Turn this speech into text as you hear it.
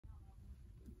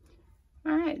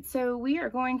All right, so we are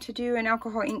going to do an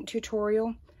alcohol ink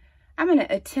tutorial. I'm going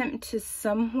to attempt to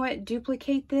somewhat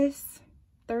duplicate this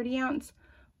 30 ounce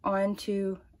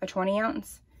onto a 20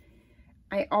 ounce.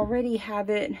 I already have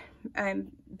it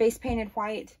base painted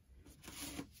white.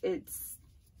 It's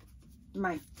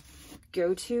my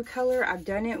go-to color. I've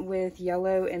done it with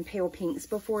yellow and pale pinks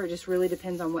before. It just really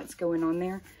depends on what's going on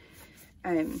there.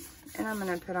 And I'm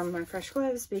going to put on my fresh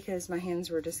gloves because my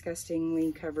hands were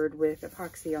disgustingly covered with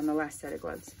epoxy on the last set of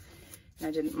gloves. And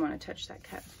I didn't want to touch that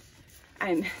cup.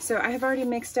 So I have already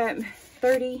mixed up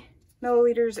 30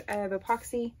 milliliters of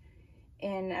epoxy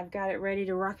and I've got it ready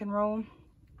to rock and roll.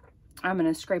 I'm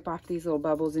going to scrape off these little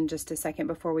bubbles in just a second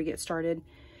before we get started.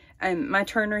 My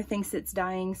turner thinks it's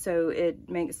dying, so it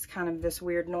makes kind of this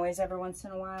weird noise every once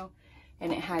in a while,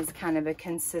 and it has kind of a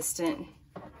consistent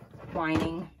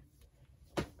whining.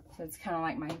 So it's kind of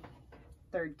like my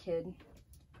third kid.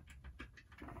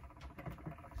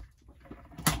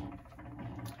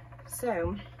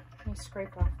 So let me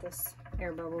scrape off this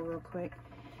air bubble real quick.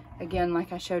 Again,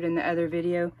 like I showed in the other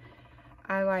video,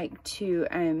 I like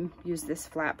to use this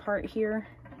flat part here.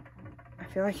 I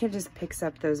feel like it just picks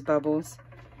up those bubbles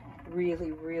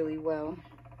really, really well.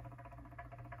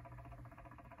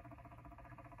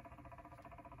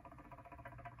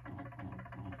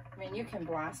 I mean, you can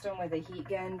blast them with a heat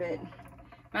gun, but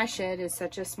my shed is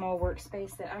such a small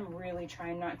workspace that I'm really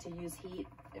trying not to use heat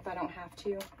if I don't have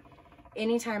to.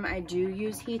 Anytime I do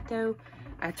use heat though,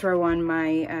 I throw on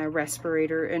my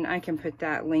respirator, and I can put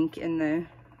that link in the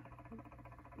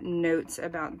notes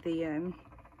about the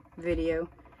video.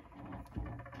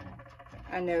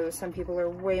 I know some people are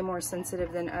way more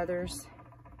sensitive than others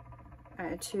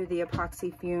to the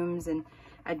epoxy fumes, and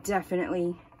I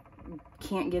definitely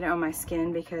can't get it on my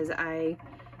skin because I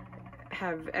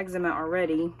have eczema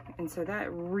already, and so that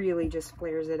really just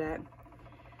flares it up.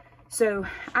 So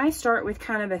I start with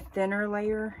kind of a thinner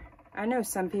layer. I know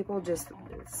some people just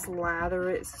slather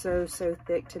it so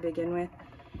thick to begin with.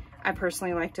 I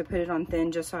personally like to put it on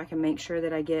thin just so I can make sure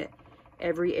that I get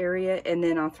every area, and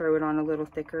then I'll throw it on a little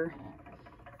thicker.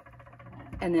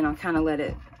 And then I'll kind of let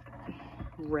it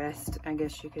rest, I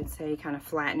guess you could say, kind of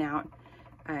flatten out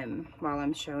while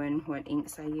I'm showing what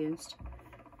inks I used.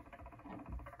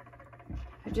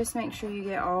 But just make sure you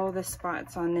get all the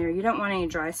spots on there. You don't want any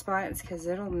dry spots because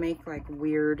it'll make like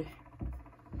weird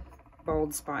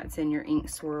bald spots in your ink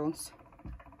swirls.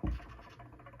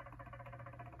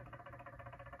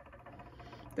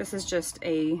 This is just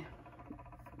a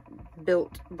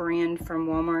built brand from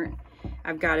Walmart.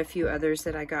 I've got a few others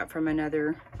that I got from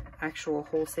another actual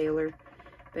wholesaler,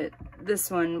 but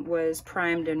this one was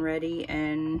primed and ready,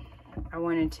 and I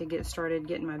wanted to get started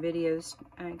getting my videos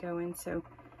going, so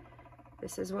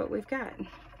this is what we've got.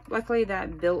 Luckily,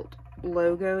 that built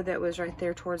logo that was right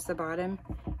there towards the bottom,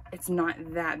 it's not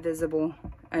that visible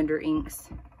under inks.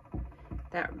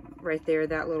 That right there,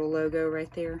 that little logo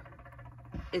right there,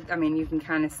 I mean, you can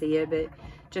kind of see it, but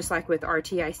just like with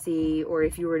RTIC, or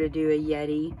if you were to do a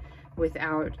Yeti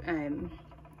without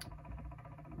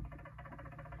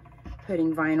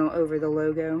putting vinyl over the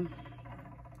logo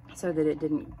so that it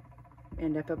didn't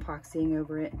end up epoxying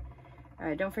over it.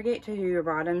 Don't forget to do your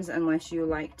bottoms unless you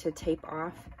like to tape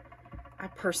off. I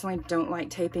personally don't like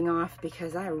taping off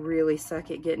because I really suck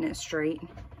at getting it straight,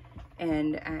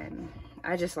 and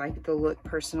I just like the look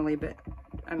personally, but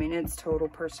I mean, it's total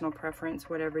personal preference,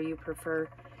 whatever you prefer.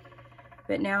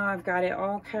 But now I've got it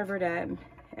all covered up.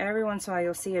 Every once in a while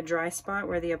you'll see a dry spot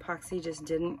where the epoxy just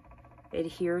didn't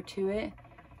adhere to it,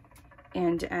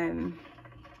 and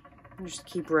just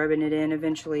keep rubbing it in.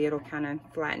 Eventually it'll kind of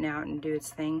flatten out and do its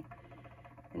thing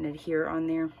and adhere on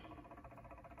there.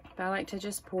 But I like to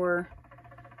just pour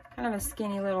kind of a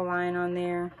skinny little line on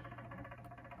there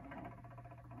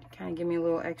to kind of give me a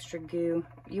little extra goo.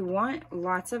 You want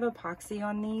lots of epoxy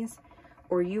on these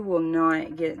or you will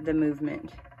not get the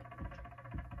movement.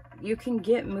 You can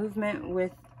get movement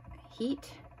with heat,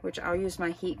 which I'll use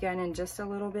my heat gun in just a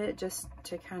little bit just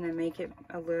to kind of make it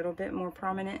a little bit more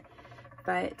prominent,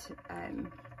 but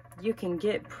you can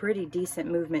get pretty decent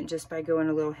movement just by going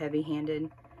a little heavy-handed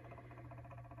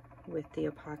with the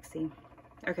epoxy.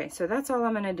 Okay, so that's all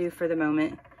I'm going to do for the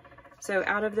moment. So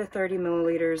out of the 30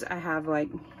 milliliters, I have like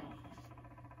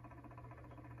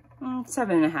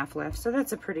 7.5 left, so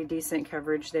that's a pretty decent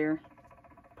coverage there.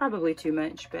 Probably too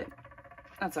much, but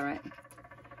that's all right.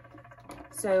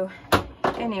 So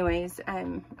anyways,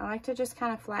 I like to just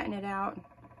kind of flatten it out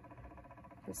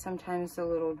because sometimes the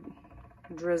little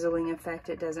drizzling effect,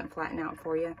 it doesn't flatten out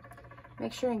for you.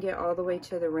 Make sure and get all the way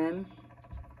to the rim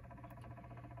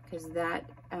because that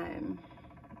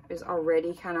is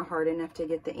already kind of hard enough to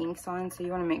get the inks on, so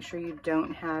you want to make sure you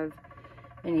don't have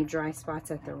any dry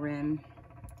spots at the rim.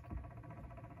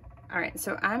 All right,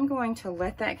 so I'm going to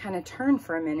let that kind of turn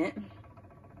for a minute.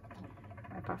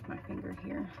 Wipe off my finger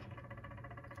here.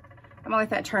 I'm gonna let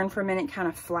that turn for a minute, kind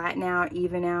of flatten out,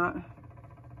 even out.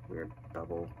 Weird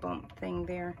bubble bump thing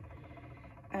there.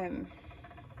 And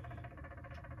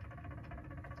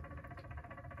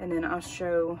then I'll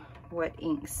show what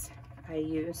inks I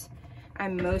use. I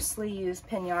mostly use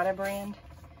Piñata brand,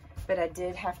 but I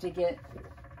did have to get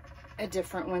a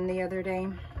different one the other day,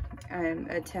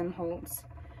 a Tim Holtz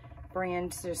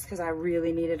brand, just because I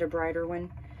really needed a brighter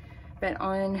one. But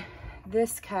on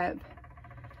this cup,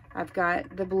 I've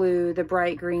got the blue, the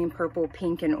bright green, purple,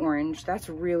 pink, and orange. That's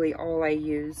really all I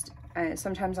used.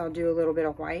 Sometimes I'll do a little bit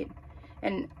of white,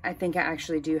 and I think I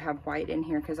actually do have white in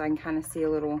here because I can kind of see a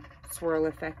little swirl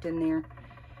effect in there,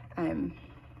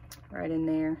 right in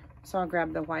there. So I'll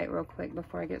grab the white real quick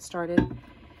before I get started.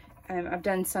 I've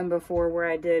done some before where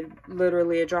I did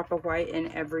literally a drop of white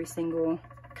in every single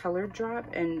colored drop,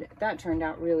 and that turned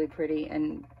out really pretty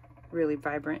and really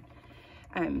vibrant.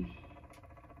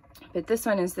 But this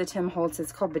one is the Tim Holtz.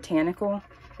 It's called Botanical.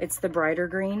 It's the brighter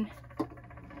green.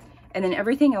 And then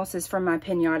everything else is from my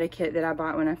Piñata kit that I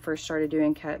bought when I first started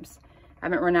doing cups. I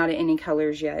haven't run out of any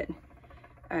colors yet,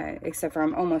 except for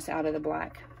I'm almost out of the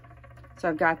black. So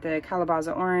I've got the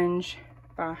calabaza orange,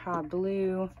 Baja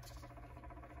blue,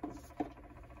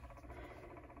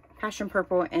 passion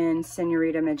purple, and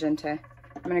senorita magenta.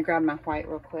 I'm gonna grab my white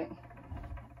real quick.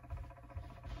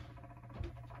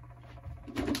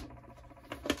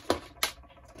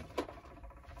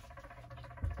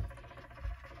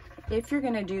 If you're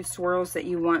gonna do swirls that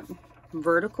you want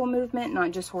vertical movement,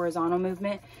 not just horizontal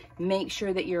movement, make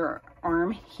sure that your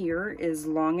arm here is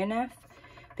long enough,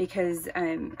 because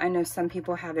I know some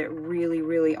people have it really,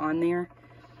 really on there.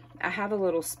 I have a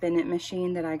little spin it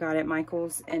machine that I got at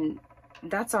Michael's, and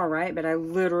that's all right, but I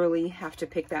literally have to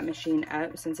pick that machine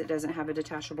up since it doesn't have a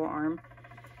detachable arm.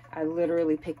 I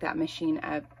literally pick that machine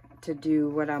up to do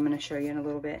what I'm gonna show you in a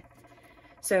little bit.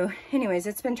 So anyways,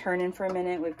 it's been turning for a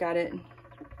minute. We've got it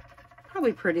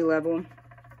probably pretty level.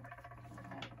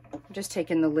 I'm just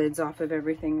taking the lids off of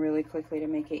everything really quickly to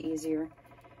make it easier.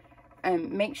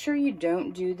 Make sure you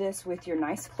don't do this with your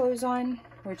nice clothes on,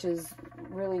 which is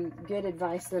really good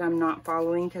advice that I'm not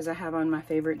following because I have on my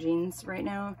favorite jeans right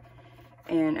now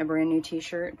and a brand new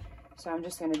t-shirt. So I'm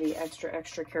just going to be extra,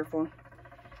 extra careful.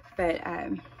 But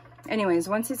anyways,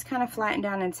 once it's kind of flattened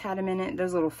down and it's had a minute,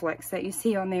 those little flecks that you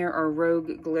see on there are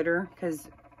Rogue glitter, because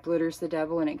glitter's the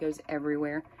devil and it goes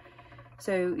everywhere.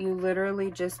 So you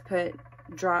literally just put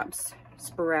drops,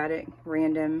 sporadic,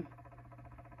 random,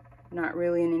 not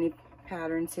really in any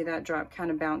pattern. See, that drop kind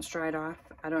of bounced right off.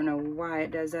 I don't know why it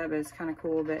does that, but it's kind of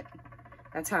cool. But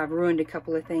that's how I've ruined a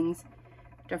couple of things.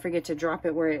 Don't forget to drop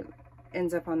it where it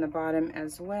ends up on the bottom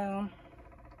as well.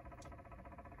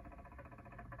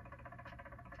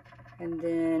 And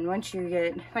then once you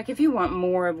get, like, if you want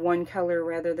more of one color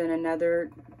rather than another,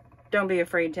 don't be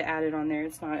afraid to add it on there.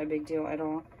 It's not a big deal at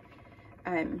all.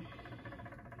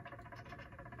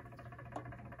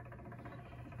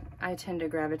 I tend to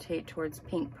gravitate towards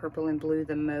pink, purple, and blue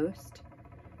the most.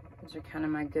 Those are kind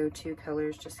of my go-to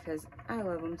colors just because I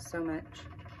love them so much.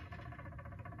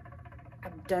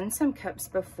 I've done some cups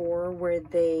before where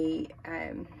they,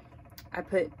 I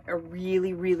put a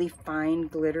really, really fine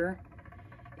glitter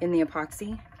in the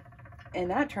epoxy, and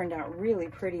that turned out really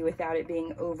pretty without it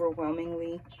being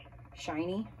overwhelmingly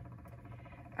shiny.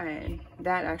 And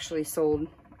that actually sold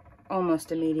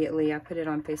almost immediately. I put it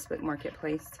on Facebook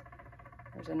Marketplace.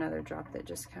 There's another drop that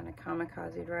just kind of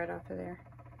kamikazed right off of there.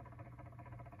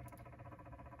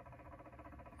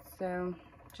 So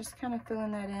just kind of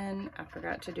filling that in. I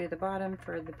forgot to do the bottom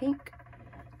for the pink.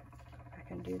 I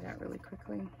can do that really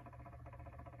quickly.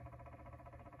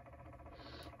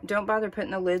 Don't bother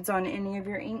putting the lids on any of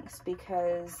your inks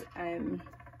because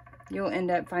you'll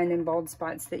end up finding bald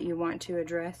spots that you want to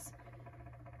address.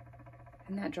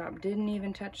 And that drop didn't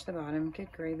even touch the bottom.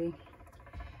 Good gravy.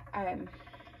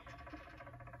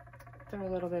 Throw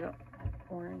a little bit of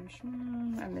orange.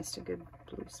 I missed a good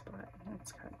blue spot.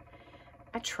 That's good.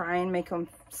 I try and make them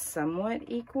somewhat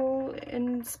equal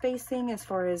in spacing, as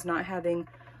far as not having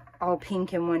all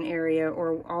pink in one area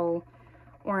or all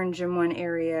orange in one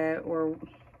area or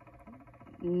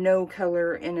no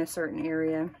color in a certain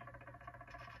area.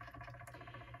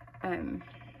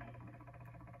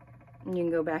 You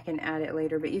can go back and add it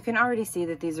later, but you can already see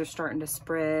that these are starting to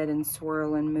spread and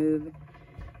swirl and move,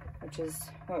 which is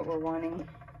what we're wanting.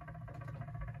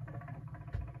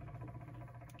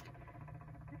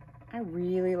 I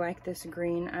really like this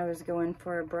green. I was going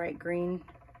for a bright green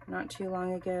not too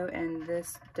long ago, and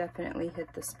this definitely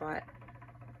hit the spot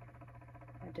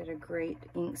I did a great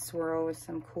ink swirl with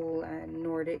some cool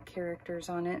Nordic characters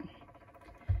on it.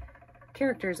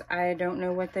 Characters, I don't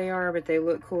know what they are, but they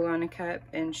look cool on a cup,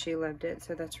 and she loved it,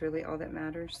 so that's really all that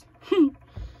matters.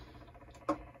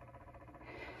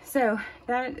 So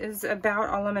that is about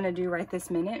all I'm going to do right this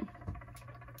minute.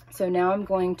 So now I'm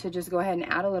going to just go ahead and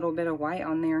add a little bit of white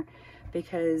on there,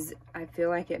 because I feel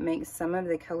like it makes some of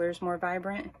the colors more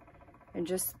vibrant, and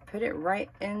just put it right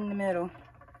in the middle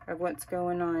of what's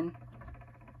going on.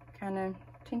 Kind of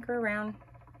tinker around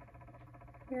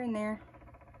here and there.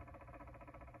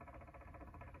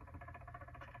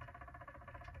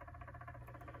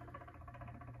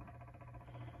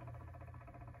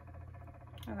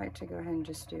 I like to go ahead and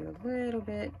just do a little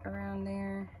bit around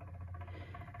there.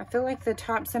 I feel like the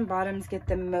tops and bottoms get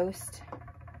the most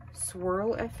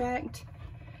swirl effect,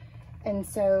 and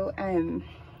so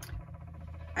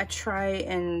I try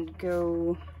and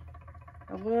go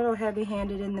a little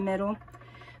heavy-handed in the middle,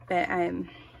 but let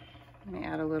me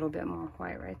add a little bit more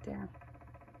white right there.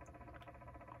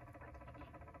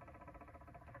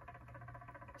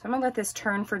 So I'm gonna let this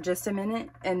turn for just a minute,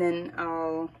 and then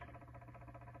I'll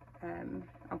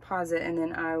pause it, and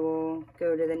then I will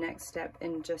go to the next step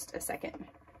in just a second.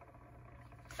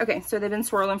 Okay, so they've been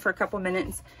swirling for a couple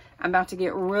minutes. I'm about to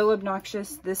get real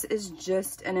obnoxious. This is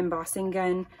just an embossing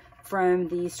gun from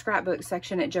the scrapbook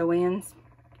section at Joann's.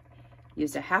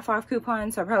 Used a half-off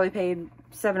coupon, so I probably paid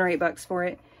 $7 or $8 for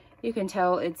it. You can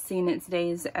tell it's seen its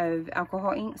days of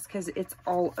alcohol inks because it's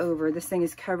all over. This thing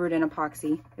is covered in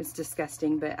epoxy. It's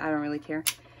disgusting, but I don't really care.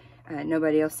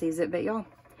 Nobody else sees it but y'all.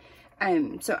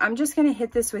 So I'm just going to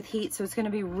hit this with heat, so it's going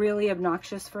to be really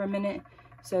obnoxious for a minute.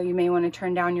 So you may want to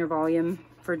turn down your volume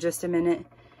for just a minute,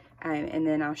 and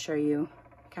then I'll show you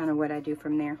kind of what I do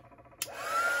from there.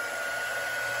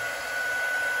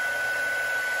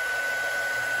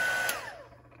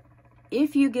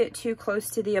 If you get too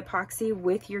close to the epoxy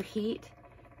with your heat,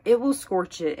 it will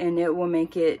scorch it, and it will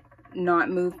make it not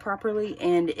move properly,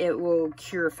 and it will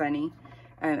cure funny.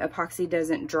 Epoxy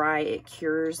doesn't dry, it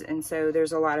cures, and so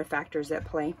there's a lot of factors at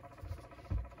play.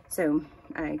 So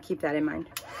keep that in mind.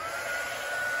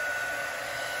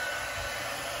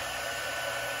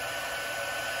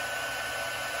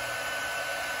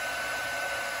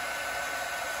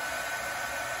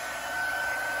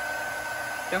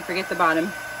 Don't forget the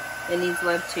bottom. It needs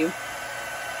love too.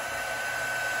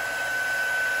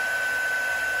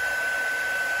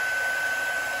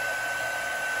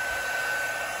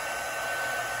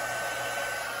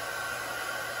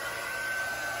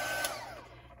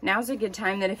 Now's a good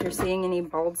time that if you're seeing any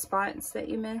bald spots that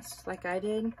you missed, like I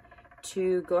did,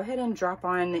 to go ahead and drop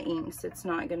on the inks. It's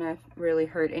not gonna really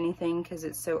hurt anything because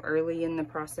it's so early in the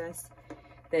process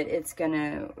that it's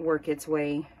gonna work its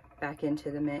way back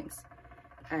into the mix.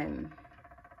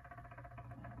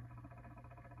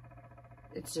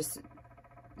 It's just,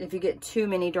 if you get too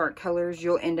many dark colors,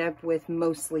 you'll end up with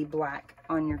mostly black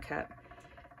on your cup.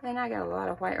 And I got a lot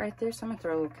of white right there, so I'm gonna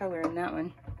throw a little color in that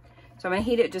one. So I'm gonna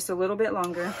heat it just a little bit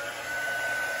longer.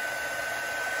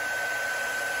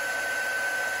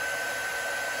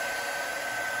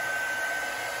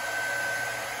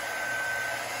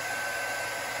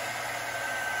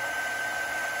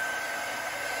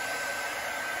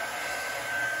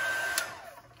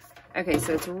 Okay,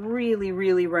 so it's really,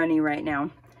 really runny right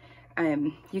now.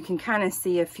 You can kind of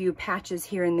see a few patches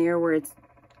here and there where it's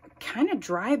kind of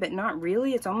dry, but not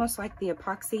really. It's almost like the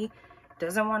epoxy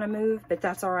doesn't want to move, but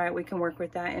that's all right. We can work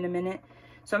with that in a minute.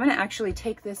 So I'm going to actually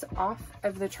take this off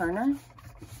of the turner.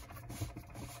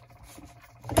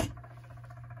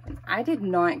 And I did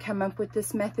not come up with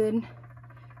this method.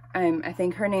 I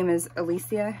think her name is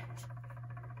Alicia,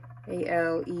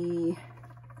 A-L-E-E-S-E-Y-A,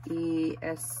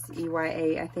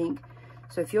 I think.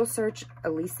 So if you'll search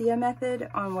Alicia method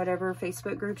on whatever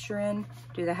Facebook groups you're in,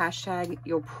 do the hashtag,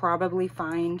 you'll probably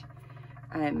find,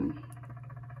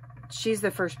 she's the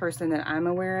first person that I'm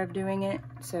aware of doing it.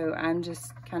 So I'm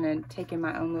just kind of taking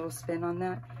my own little spin on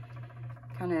that.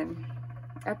 Kind of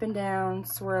up and down,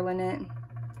 swirling it.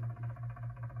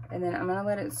 And then I'm gonna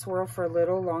let it swirl for a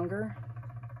little longer.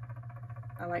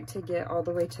 I like to get all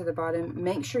the way to the bottom.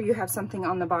 Make sure you have something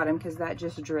on the bottom because that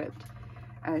just dripped.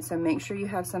 So make sure you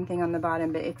have something on the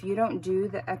bottom, but if you don't do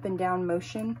the up and down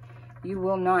motion, you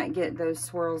will not get those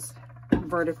swirls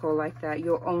vertical like that.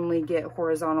 You'll only get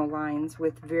horizontal lines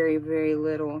with very, very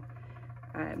little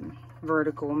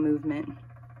vertical movement.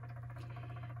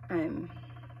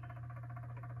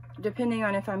 Depending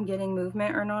on if I'm getting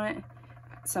movement or not,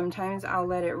 sometimes I'll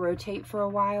let it rotate for a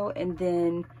while and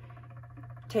then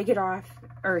take it off,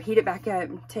 or heat it back up,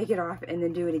 take it off, and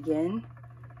then do it again,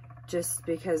 just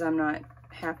because I'm not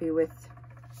happy with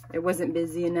it wasn't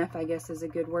busy enough, I guess is a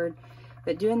good word.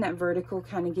 But doing that vertical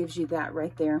kind of gives you that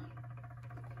right there.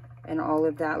 And all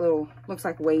of that little, looks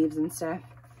like waves and stuff.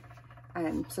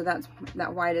 So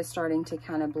that white is starting to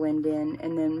kind of blend in.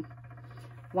 And then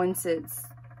once it's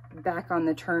back on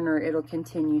the turner, it'll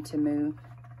continue to move.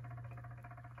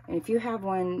 And if you have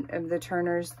one of the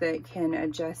turners that can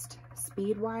adjust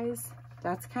speed-wise,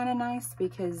 that's kind of nice,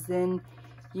 because then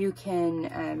you can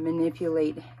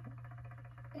manipulate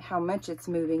how much it's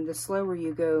moving. The slower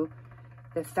you go,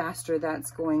 the faster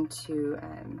that's going to,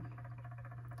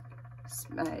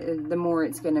 the more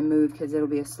it's going to move, because it'll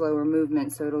be a slower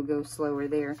movement, so it'll go slower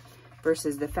there.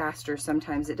 Versus the faster,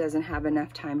 sometimes it doesn't have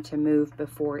enough time to move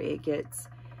before it gets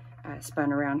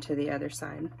spun around to the other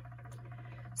side.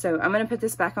 So I'm going to put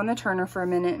this back on the turner for a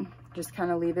minute, just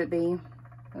kind of leave it be.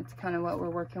 That's kind of what we're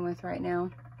working with right now.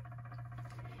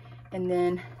 And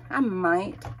then I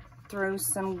might throw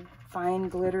some fine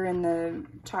glitter in the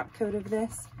top coat of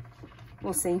this.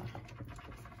 We'll see.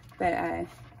 But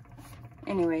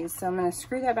anyways, so I'm going to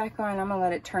screw that back on. I'm going to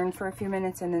let it turn for a few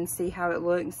minutes and then see how it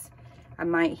looks. I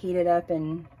might heat it up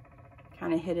and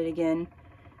kind of hit it again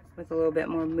with a little bit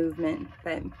more movement.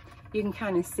 But you can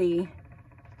kind of see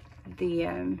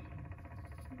the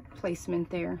placement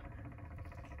there.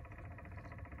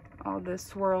 All the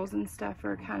swirls and stuff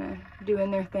are kind of doing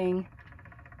their thing.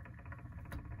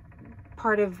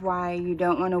 Part of why you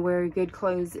don't want to wear good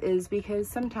clothes is because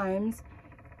sometimes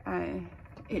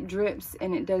it drips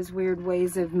and it does weird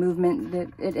ways of movement that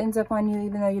it ends up on you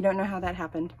even though you don't know how that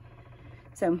happened.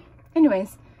 So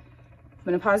anyways, I'm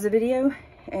going to pause the video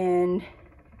and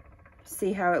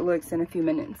see how it looks in a few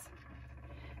minutes.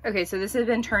 Okay, so this has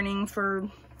been turning for,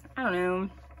 I don't know,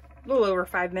 a little over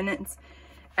 5 minutes.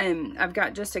 I've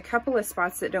got just a couple of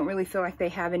spots that don't really feel like they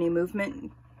have any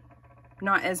movement.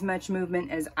 Not as much movement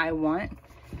as I want.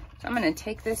 So I'm going to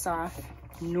take this off.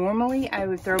 Normally I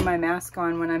would throw my mask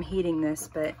on when I'm heating this,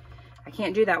 but I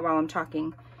can't do that while I'm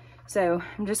talking. So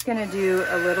I'm just going to do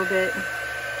a little bit.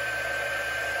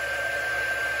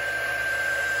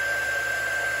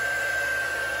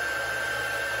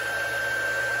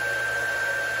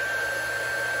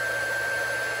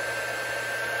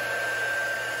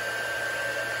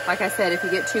 Like I said, if you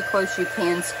get too close, you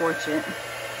can scorch it.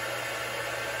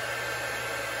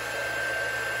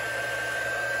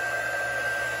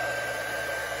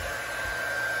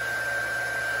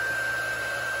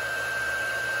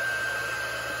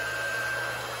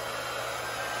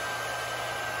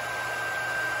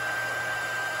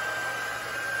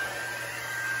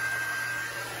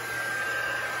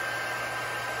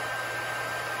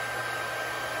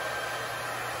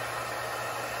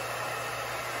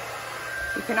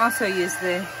 You can also use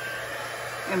the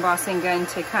embossing gun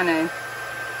to kind of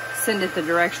send it the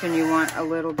direction you want a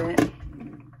little bit.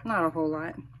 Not a whole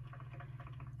lot.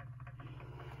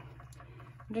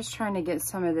 I'm just trying to get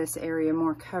some of this area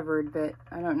more covered, but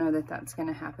I don't know that that's going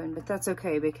to happen. But that's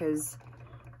okay, because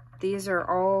these are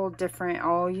all different,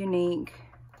 all unique.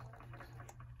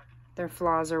 Their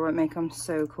flaws are what make them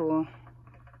so cool.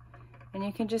 And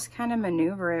you can just kind of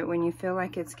maneuver it when you feel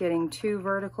like it's getting too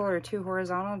vertical or too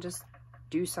horizontal. Just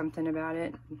do something about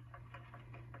it.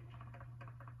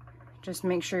 Just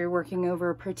make sure you're working over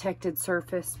a protected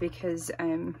surface, because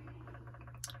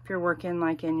if you're working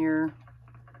like in your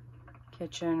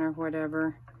kitchen or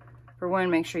whatever, for one,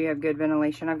 make sure you have good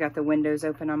ventilation. I've got the windows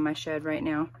open on my shed right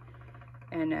now,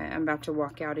 and I'm about to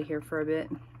walk out of here for a bit.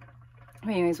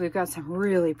 Anyways, we've got some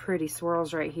really pretty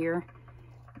swirls right here.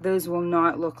 Those will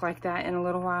not look like that in a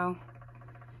little while.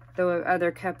 The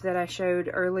other cup that I showed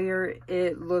earlier,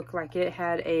 it looked like it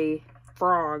had a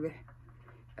frog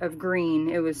of green.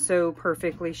 It was so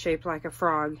perfectly shaped like a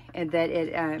frog, and that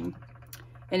it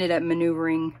ended up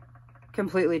maneuvering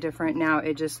completely different. Now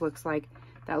it just looks like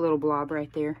that little blob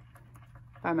right there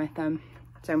by my thumb.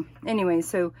 So anyway,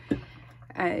 so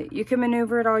you can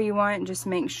maneuver it all you want. Just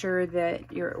make sure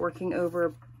that you're working over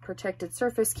a protected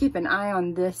surface. Keep an eye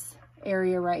on this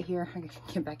area right here. I can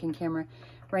get back in camera.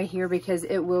 Right here, because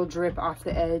it will drip off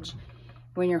the edge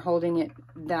when you're holding it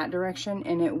that direction,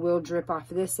 and it will drip off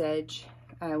this edge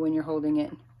when you're holding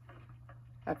it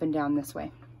up and down this way.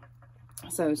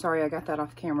 So sorry I got that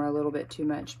off camera a little bit too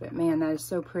much, but man, that is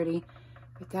so pretty.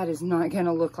 But that is not going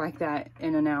to look like that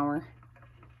in an hour.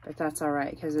 But that's all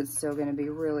right, because it's still going to be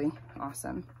really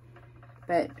awesome.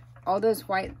 But all those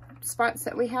white spots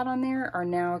that we had on there are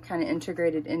now kind of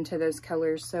integrated into those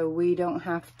colors, so we don't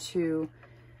have to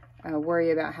worry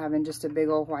about having just a big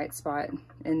old white spot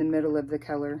in the middle of the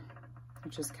color,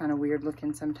 which is kind of weird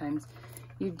looking sometimes.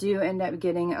 You do end up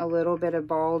getting a little bit of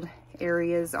bald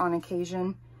areas on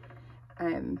occasion.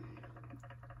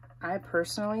 I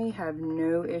personally have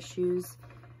no issues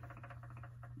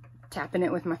tapping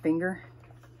it with my finger.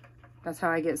 That's how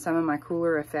I get some of my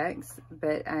cooler effects,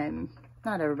 but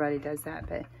not everybody does that,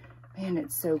 but man,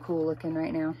 it's so cool looking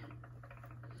right now.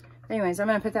 Anyways, I'm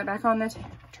gonna put that back on the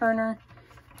turner.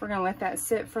 We're gonna let that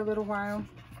sit for a little while.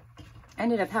 I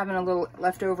ended up having a little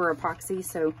leftover epoxy,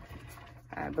 so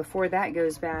before that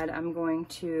goes bad, I'm going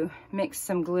to mix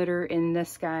some glitter in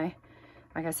this guy.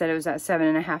 Like I said, it was at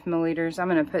 7.5 milliliters. I'm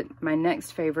gonna put my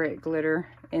next favorite glitter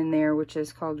in there, which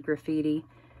is called Graffiti.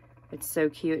 It's so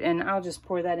cute, and I'll just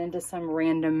pour that into some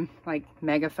random like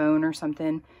megaphone or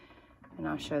something, and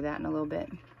I'll show that in a little bit.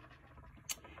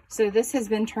 So this has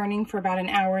been turning for about an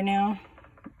hour now.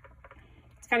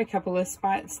 It's got a couple of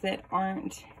spots that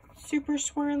aren't super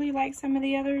swirly like some of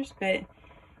the others, but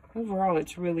overall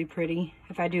it's really pretty.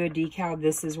 If I do a decal,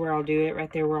 this is where I'll do it,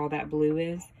 right there where all that blue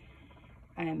is.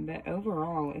 But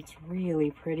overall it's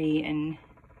really pretty, and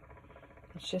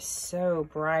it's just so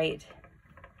bright.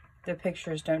 The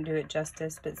pictures don't do it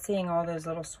justice, but seeing all those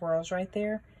little swirls right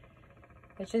there,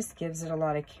 it just gives it a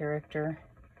lot of character,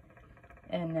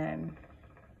 and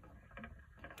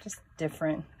just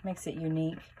different, makes it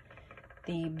unique.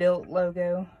 The Built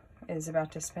logo is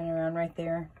about to spin around right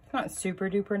there. It's not super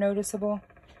duper noticeable,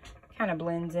 kind of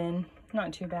blends in,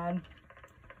 not too bad.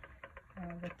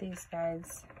 But these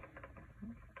guys,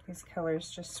 these colors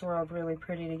just swirled really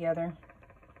pretty together.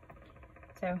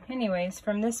 So anyways,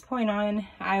 from this point on,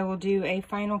 I will do a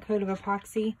final coat of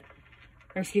epoxy,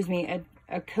 or excuse me,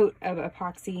 a coat of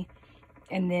epoxy,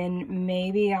 and then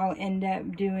maybe I'll end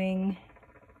up doing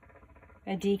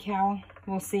a decal.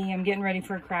 We'll see. I'm getting ready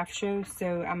for a craft show,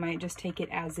 so I might just take it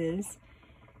as is,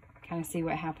 kind of see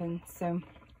what happens. So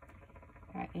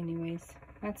anyways,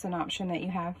 that's an option that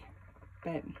you have.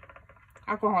 But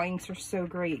alcohol inks are so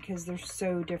great because they're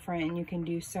so different, and you can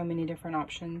do so many different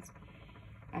options.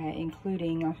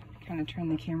 Including, I'll kind of turn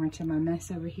the camera to my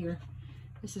mess over here.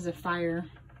 This is a fire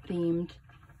themed.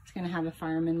 It's going to have a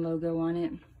fireman logo on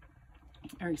it,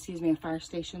 or excuse me, a fire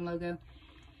station logo.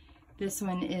 This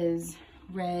one is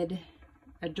red,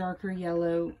 a darker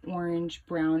yellow, orange,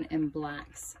 brown, and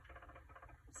blacks.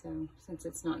 So since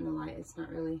it's not in the light, it's not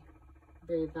really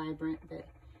very vibrant, but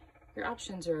your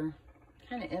options are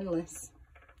kind of endless.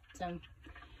 So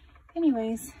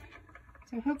anyways,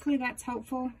 so hopefully that's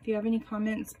helpful. If you have any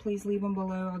comments, please leave them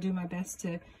below. I'll do my best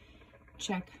to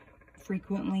check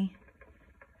frequently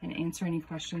and answer any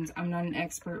questions. I'm not an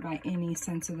expert by any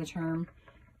sense of the term,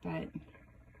 but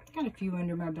got a few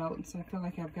under my belt, so I feel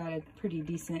like I've got a pretty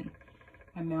decent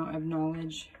amount of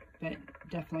knowledge, but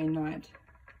definitely not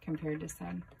compared to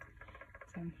some.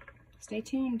 So stay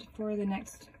tuned for the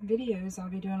next videos. I'll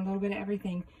be doing a little bit of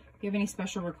everything. If you have any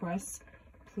special requests,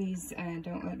 please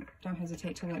don't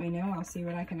hesitate to let me know. I'll see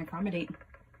what I can accommodate.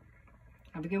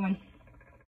 Have a good one.